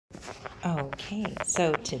Okay,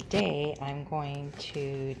 so today I'm going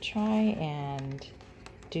to try and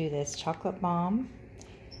do this chocolate bomb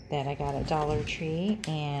that I got at Dollar Tree,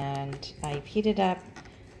 and I heated up.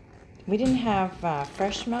 We didn't have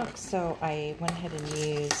fresh milk, so I went ahead and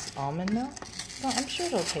used almond milk. So I'm sure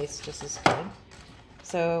it'll taste just as good.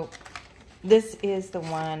 So this is the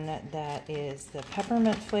one that is the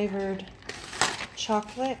peppermint flavored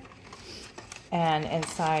chocolate, and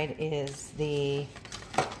inside is the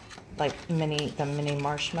mini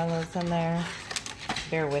marshmallows in there.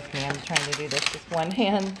 Bear with me, I'm trying to do this with one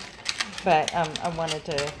hand, but I wanted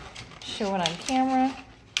to show it on camera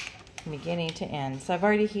from beginning to end. So I've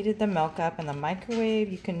already heated the milk up in the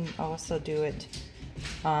microwave. You can also do it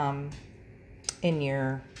in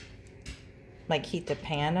your, heat the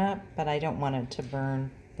pan up, but I don't want it to burn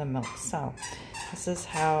the milk. So this is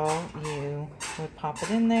how you would pop it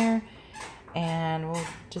in there. And we'll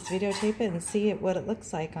just videotape it and see what it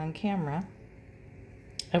looks like on camera.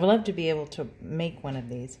 I would love to be able to make one of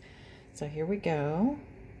these. So here we go.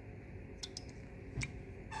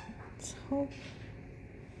 Let's hope.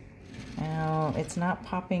 Now, it's not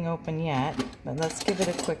popping open yet, but let's give it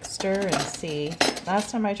a quick stir and see. Last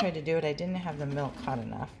time I tried to do it, I didn't have the milk hot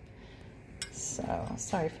enough. So,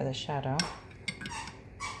 sorry for the shadow.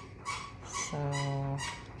 So,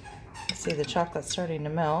 see the chocolate starting to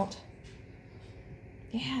melt.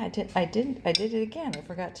 Yeah, I did it again. I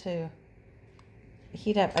forgot to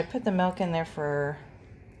heat up. I put the milk in there for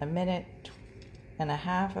a minute and a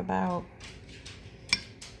half about.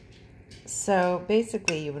 So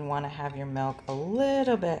basically you would want to have your milk a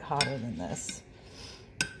little bit hotter than this.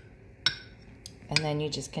 And then you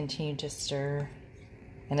just continue to stir.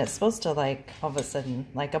 And it's supposed to, all of a sudden,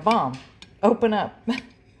 like a bomb, open up.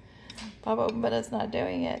 Pop open, but it's not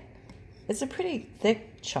doing it. It's a pretty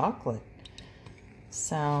thick chocolate.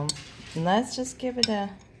 So let's just give it a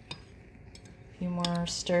few more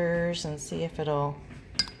stirs and see if it'll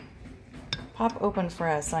pop open for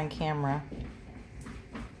us on camera.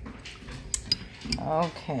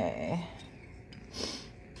 Okay.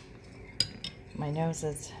 My nose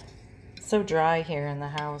is so dry here in the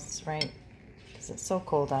house, right? Because it's so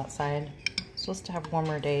cold outside. I'm supposed to have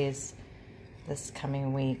warmer days this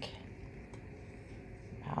coming week.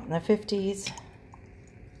 Out in the 50s.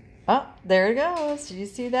 Oh, there it goes. Did you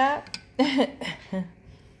see that?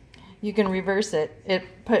 You can reverse it. It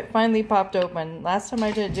finally popped open. Last time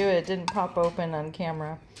I did do it, it didn't pop open on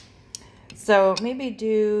camera. So maybe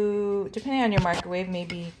depending on your microwave,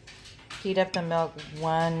 maybe heat up the milk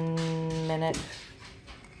 1 minute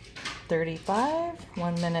 35,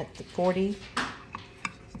 1 minute 40.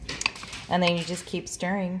 And then you just keep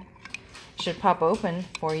stirring. It should pop open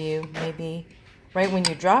for you maybe right when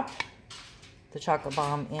you drop the chocolate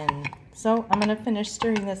bomb in. So I'm going to finish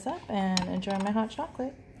stirring this up and enjoy my hot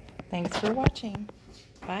chocolate. Thanks for watching.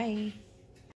 Bye.